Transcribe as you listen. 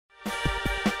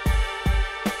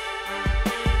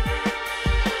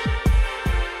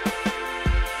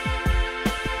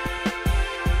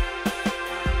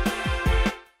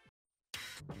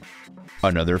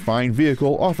Another fine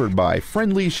vehicle offered by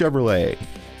Friendly Chevrolet.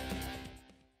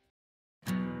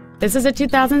 This is a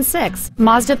 2006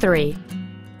 Mazda 3.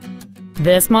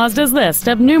 This Mazda's list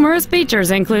of numerous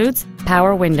features includes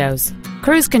power windows,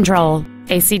 cruise control,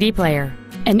 a CD player,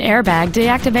 an airbag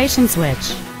deactivation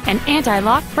switch, an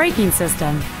anti-lock braking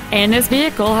system, and this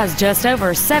vehicle has just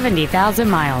over 70,000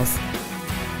 miles.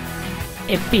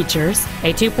 It features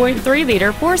a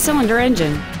 2.3-liter four-cylinder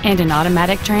engine and an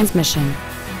automatic transmission.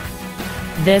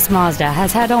 This Mazda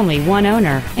has had only one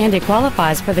owner and it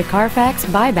qualifies for the Carfax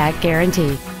buyback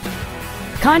guarantee.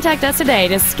 Contact us today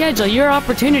to schedule your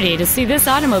opportunity to see this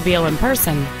automobile in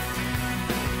person.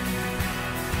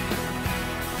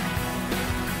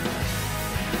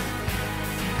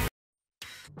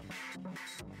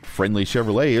 Friendly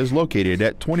Chevrolet is located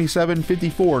at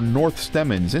 2754 North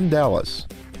Stemmons in Dallas.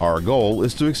 Our goal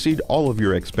is to exceed all of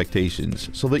your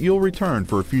expectations so that you'll return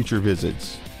for future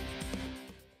visits.